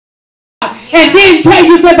And then tell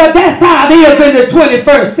you that, but that's how it is in the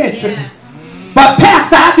 21st century. But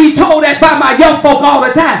Pastor, I be told that by my young folk all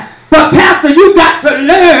the time. But Pastor, you got to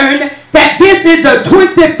learn that this is the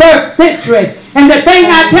 21st century. And the thing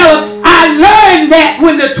I tell them, I learned that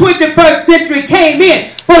when the 21st century came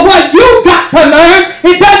in. But what you got to learn,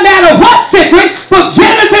 it doesn't matter what century, from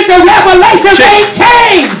Genesis to Revelation, ain't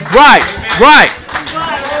changed. Right, right.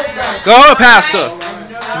 Go ahead, Pastor.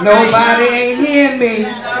 Nobody ain't hearing me.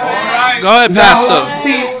 Go ahead, Pastor.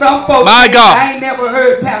 See, some folks, my God. I ain't never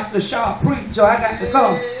heard Pastor Shaw preach, so I got to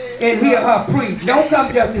come and hear her preach. Don't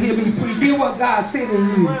come just to hear me preach. Hear what God said in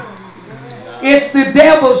you. It's the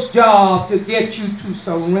devil's job to get you to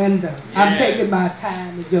surrender. Yeah. I'm taking my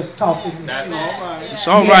time and just talking with That's you. All right. It's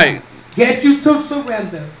all right. Get you to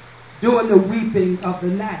surrender during the weeping of the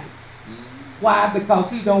night. Why?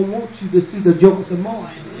 Because he don't want you to see the joy of the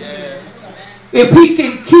morning. Yeah. If he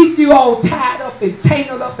can keep you all tied up and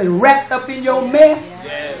tangled up and wrapped up in your mess,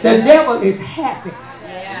 the devil is happy.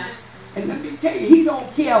 Yeah. And let me tell you, he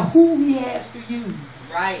don't care who he has to use.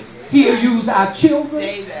 Right. He'll use our children.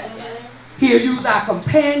 Say that. He'll use our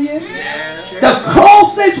companions. Yeah. The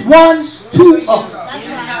closest ones to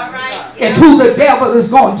us is who the devil is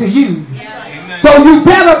going to use. Yeah. So you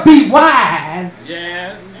better be wise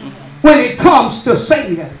when it comes to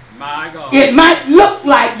Satan. It might look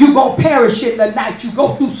like you're going to perish in the night. You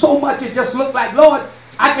go through so much, it just look like, Lord,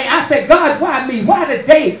 I said, God, why me? Why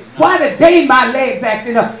today? Why today my legs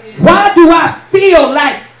acting up? Why do I feel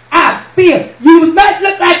like I feel? You might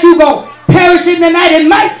look like you're going to perish in the night. It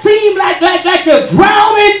might seem like you're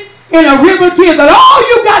drowning in a river of tears. But all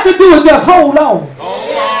you got to do is just hold on.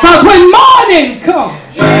 Because when morning comes,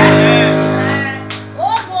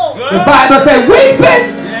 the Bible says,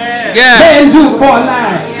 weeping then do for a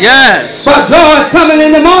night. Yes. But joy is coming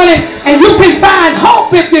in the morning, and you can find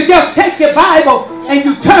hope if you just take your Bible and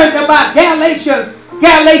you turn to about Galatians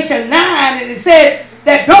 9, and it said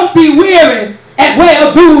that don't be weary at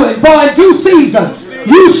well doing, for in due season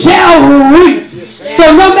you shall reap.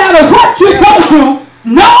 So no matter what you go through,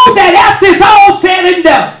 know that after it's all said and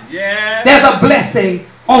done, there's a blessing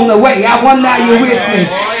on the way. I wonder are you with me?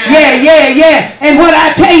 Yeah. And what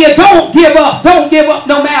I tell you, don't give up. Don't give up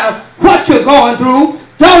no matter what you're going through.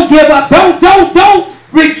 Don't give up. Don't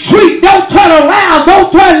retreat. Don't turn around.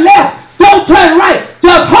 Don't turn left. Don't turn right.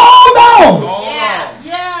 Just hold on.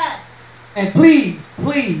 Yes. And please,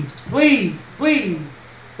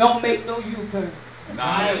 don't make no U-turn.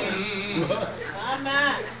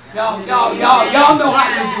 Y'all know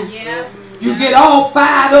how you do. You get all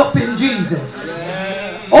fired up in Jesus.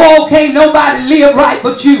 Oh, can't nobody live right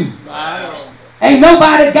but you. Ain't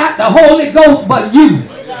nobody got the Holy Ghost but you.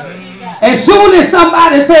 As soon as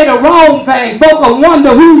somebody say the wrong thing, folks will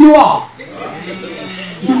wonder who you are.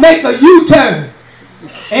 You make a U-turn.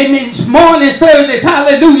 And in morning service,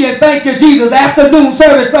 hallelujah, thank you, Jesus. Afternoon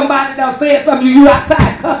service, somebody done said something, you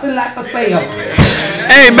outside cussing like a sail.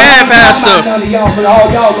 Amen, Pastor. None of y'all, but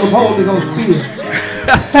all y'all was Holy Ghost filled.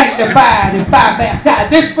 Sanctified and fire baptized.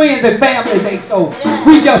 This friends and families ain't so.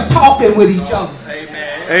 We just talking with each other.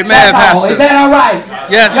 Amen, Pastor. Is that all right?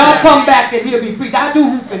 Yes. Y'all come back and hear me preach. I do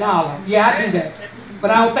hoop and holler. Yeah, I do that.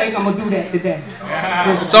 But I don't think I'm going to do that today.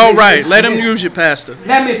 It's all right. Let him use you, Pastor.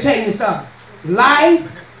 Let me tell you something.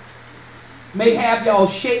 Life may have y'all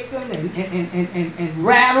shaken and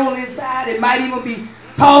rattled inside. It might even be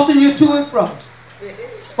tossing you to and from.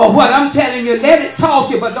 But what I'm telling you, let it toss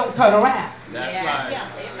you, but don't turn around. That's right.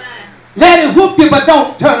 Let it whoop you, but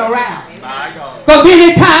don't turn around. Because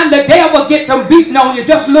anytime the devil gets them beating on you,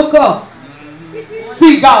 just look up.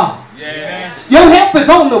 See God. Your help is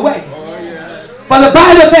on the way. But the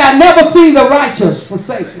Bible says, I never seen the righteous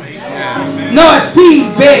forsaken, nor a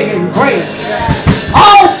seed begging bread.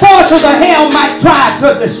 All forces of hell might try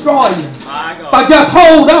to destroy you, but just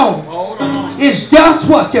hold on. It's just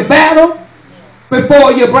what you battle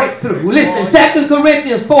before you break through. Listen, 2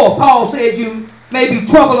 Corinthians 4, Paul says you may be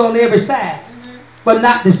troubled on every side, but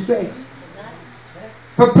not distressed.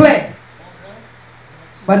 Perplexed,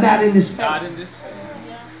 but not in despair.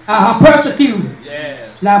 Persecuted,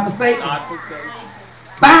 not forsaken.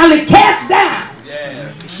 Finally cast down,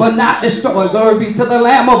 but not destroyed. Glory be to the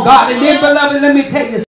Lamb of God. And then, beloved, let me tell you